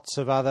 lots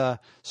of other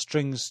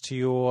strings to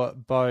your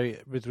bow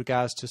with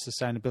regards to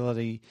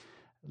sustainability,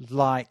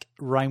 like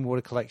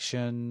rainwater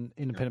collection,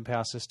 independent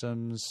power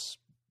systems,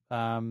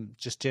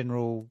 just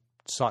general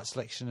site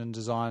selection and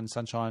design,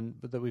 sunshine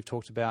that we've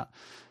talked about.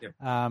 Yep.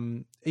 Are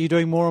you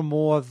doing more and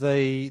more of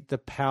the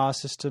power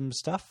system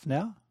stuff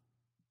now?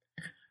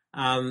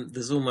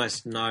 There's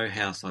almost no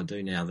house I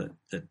do now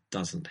that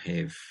doesn't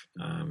have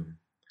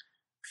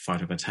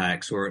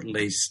photovoltaics, or at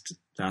least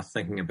they're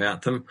thinking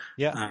about them.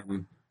 Yeah.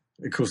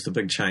 Of course, the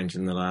big change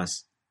in the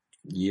last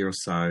year or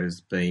so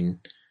has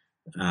been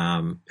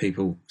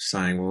people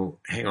saying, well,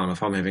 hang on,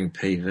 if I'm having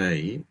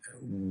PV,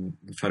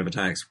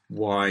 photovoltaics,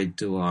 why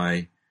do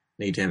I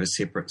need to have a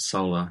separate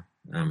solar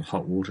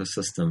hot water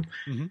system?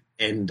 Mm-hmm.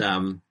 And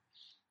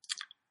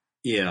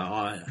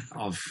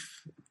I've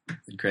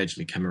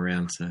gradually come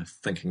around to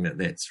thinking that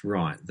that's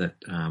right, that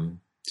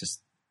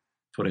just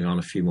putting on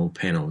a few more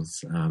panels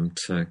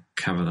to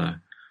cover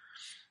the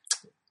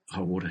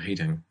hot water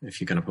heating, if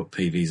you're going to put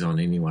PVs on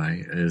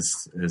anyway,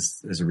 is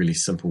a really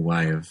simple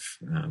way of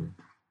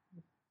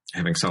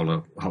having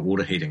solar hot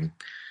water heating.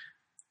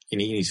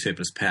 any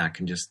surplus power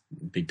can just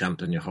be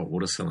dumped in your hot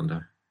water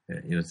cylinder.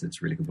 It's a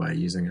really good way of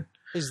using it.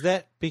 Is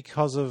that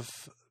because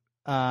of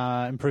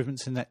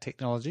improvements in that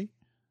technology?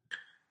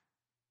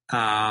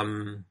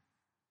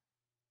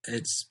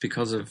 It's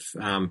because of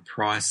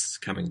price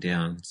coming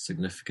down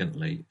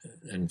significantly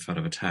in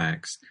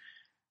photovoltaics,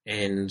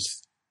 and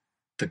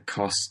the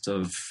cost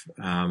of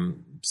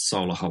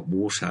solar hot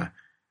water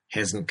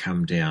hasn't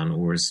come down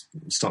or has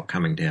stopped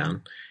coming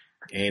down,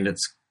 and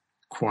it's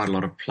quite a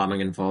lot of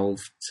plumbing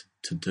involved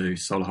to do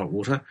solar hot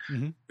water,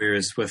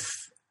 whereas with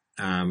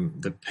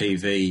the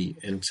PV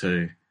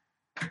into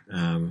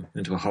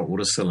a hot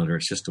water cylinder,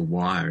 it's just a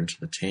wire into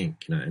the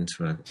tank,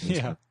 into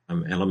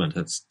element.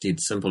 It's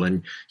dead simple,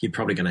 and you're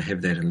probably going to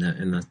have that in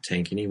the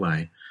tank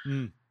anyway.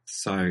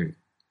 So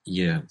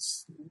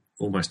it's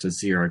almost a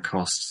zero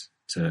cost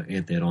to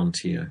add that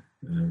onto your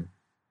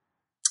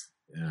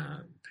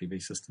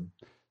PV system.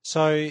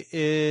 So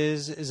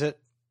is it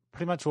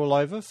pretty much all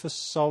over for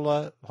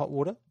solar hot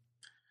water?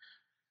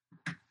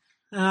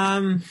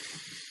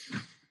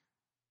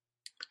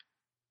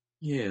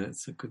 Yeah,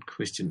 that's a good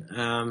question.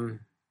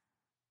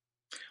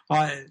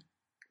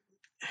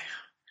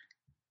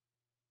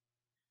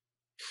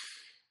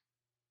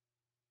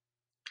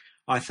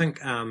 I think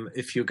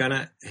if you're going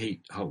to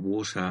heat hot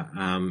water,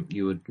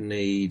 you would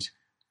need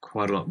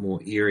quite a lot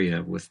more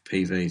area with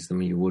PVs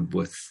than you would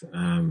with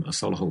a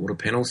solar hot water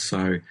panel.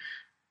 So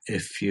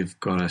if you've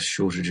got a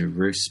shortage of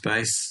roof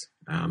space,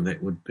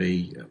 that would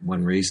be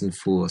one reason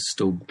for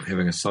still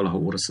having a solar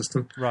hot water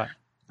system. Right.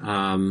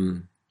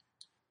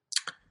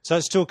 So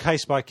it's still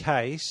case by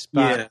case,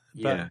 but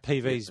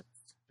PV's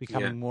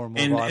becoming more and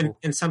more viable.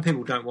 And some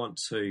people don't want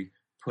to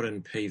put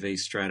in PV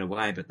straight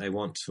away, but they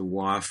want to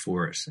wire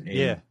for it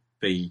and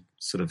be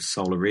sort of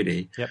solar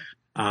ready. Yep.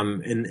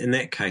 In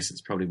that case,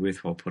 it's probably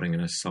worthwhile putting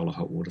in a solar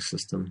hot water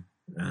system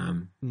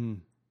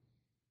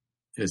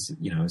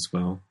as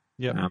well.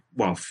 Yeah.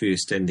 Well,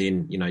 first, and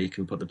then you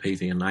can put the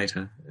PV in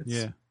later.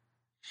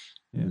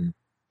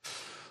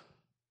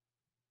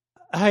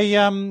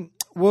 Hey,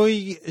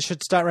 we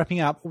should start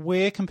wrapping up.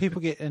 Where can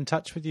people get in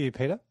touch with you,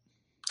 Peter?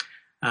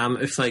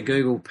 If they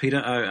Google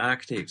Peter O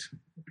Architect,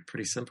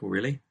 pretty simple,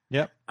 really.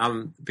 Yep.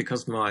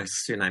 Because my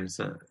surname's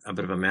a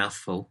bit of a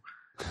mouthful,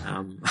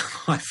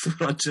 I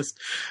thought I'd just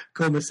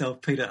call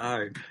myself Peter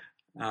O.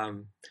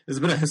 There's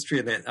a bit of history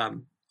in that.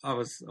 I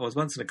was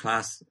once in a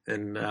class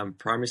in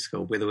primary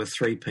school where there were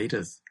 3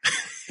 Peters.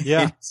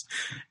 Yeah.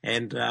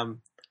 And it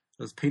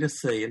was Peter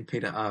C and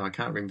Peter O. I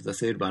can't remember the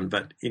third one,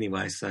 but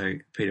anyway, so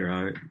Peter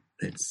O.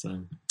 It's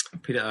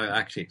Peter O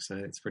Architect, so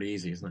it's pretty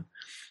easy, isn't it?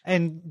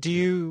 And do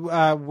you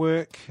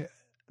work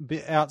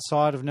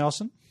outside of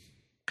Nelson?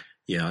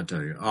 Yeah, I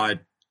do.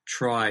 I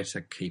try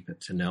to keep it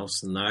to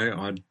Nelson, though.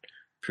 I'd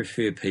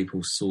prefer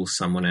people source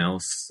someone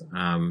else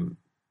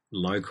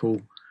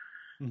local,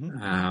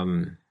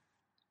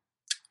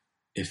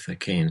 if they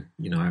can.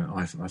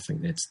 I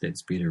think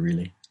that's better,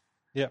 really.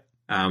 Yeah.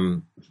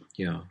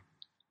 Yeah.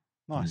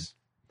 Nice.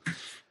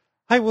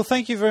 Hey, well,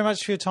 thank you very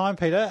much for your time,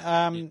 Peter.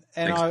 And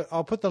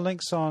I'll put the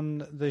links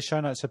on the show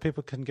notes so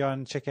people can go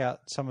and check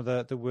out some of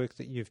the work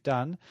that you've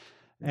done.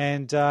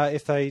 And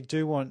if they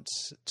do want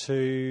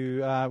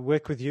to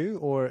work with you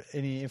or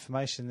any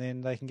information,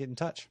 then they can get in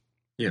touch.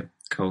 Yeah,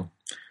 cool.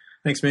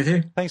 Thanks,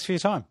 Matthew. Thanks for your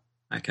time.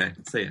 Okay,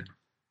 see you.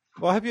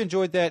 Well, I hope you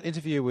enjoyed that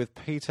interview with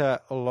Peter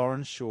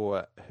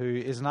Lorenshaw, who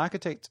is an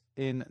architect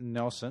in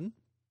Nelson.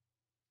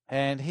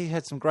 And he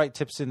had some great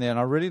tips in there, and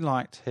I really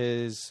liked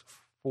his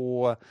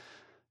 4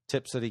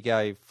 tips that he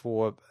gave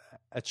for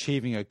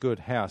achieving a good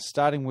house,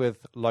 starting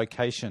with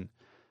location,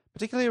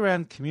 particularly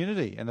around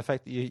community and the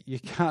fact that you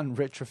can't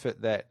retrofit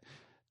that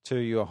to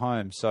your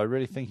home. So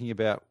really thinking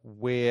about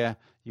where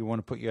you want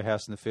to put your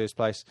house in the first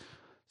place.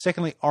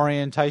 Secondly,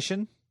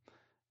 orientation,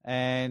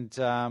 and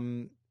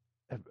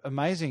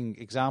amazing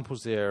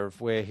examples there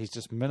of where he's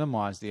just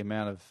minimized the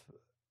amount of,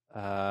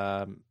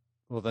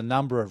 the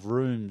number of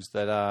rooms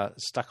that are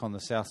stuck on the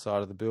south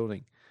side of the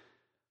building.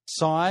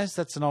 Size,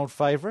 that's an old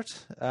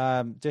favourite.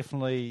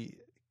 Definitely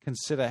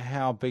consider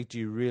how big do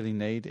you really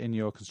need in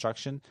your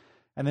construction.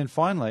 And then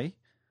finally,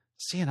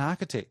 see an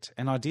architect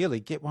and ideally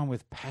get one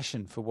with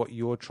passion for what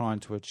you're trying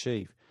to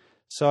achieve.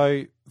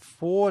 So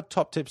 4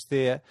 top tips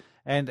there.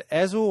 And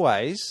as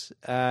always,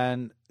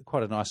 and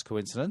quite a nice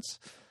coincidence,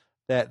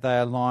 that they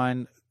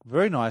align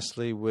very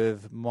nicely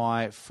with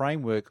my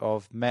framework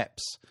of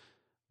maps,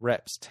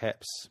 wraps,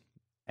 taps,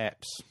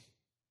 apps,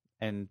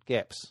 and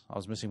gaps. I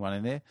was missing one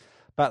in there.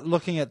 But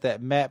looking at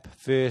that map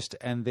first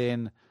and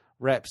then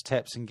wraps,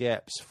 taps, and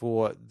gaps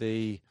for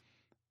the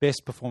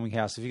best performing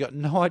house. If you've got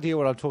no idea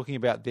what I'm talking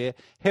about there,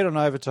 head on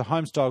over to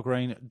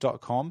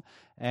homestylegreen.com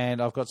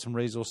and I've got some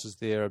resources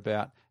there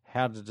about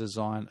how to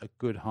design a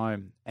good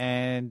home.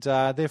 And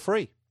they're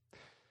free.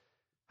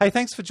 Hey,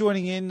 thanks for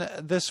joining in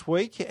this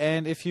week.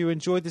 And if you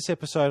enjoyed this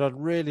episode, I'd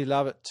really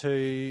love it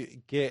to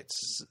get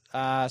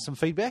some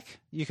feedback.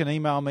 You can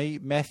email me,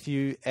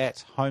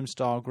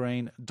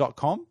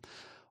 matthew@homestylegreen.com,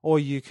 or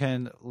you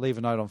can leave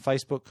a note on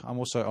Facebook. I'm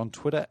also on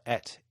Twitter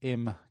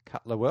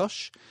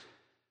 @mcutlerwelsh.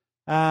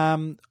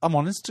 I'm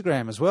on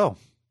Instagram as well.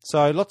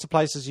 So lots of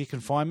places you can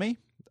find me.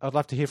 I'd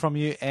love to hear from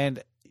you,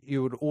 and it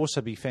would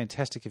also be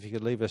fantastic if you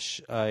could leave us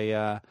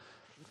a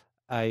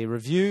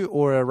review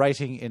or a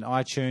rating in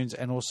iTunes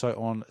and also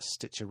on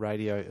Stitcher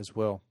Radio as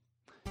well.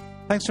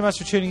 Thanks so much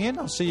for tuning in.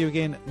 I'll see you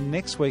again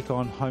next week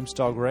on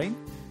Homestyle Green.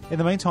 In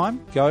the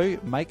meantime, go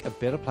make a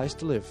better place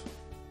to live.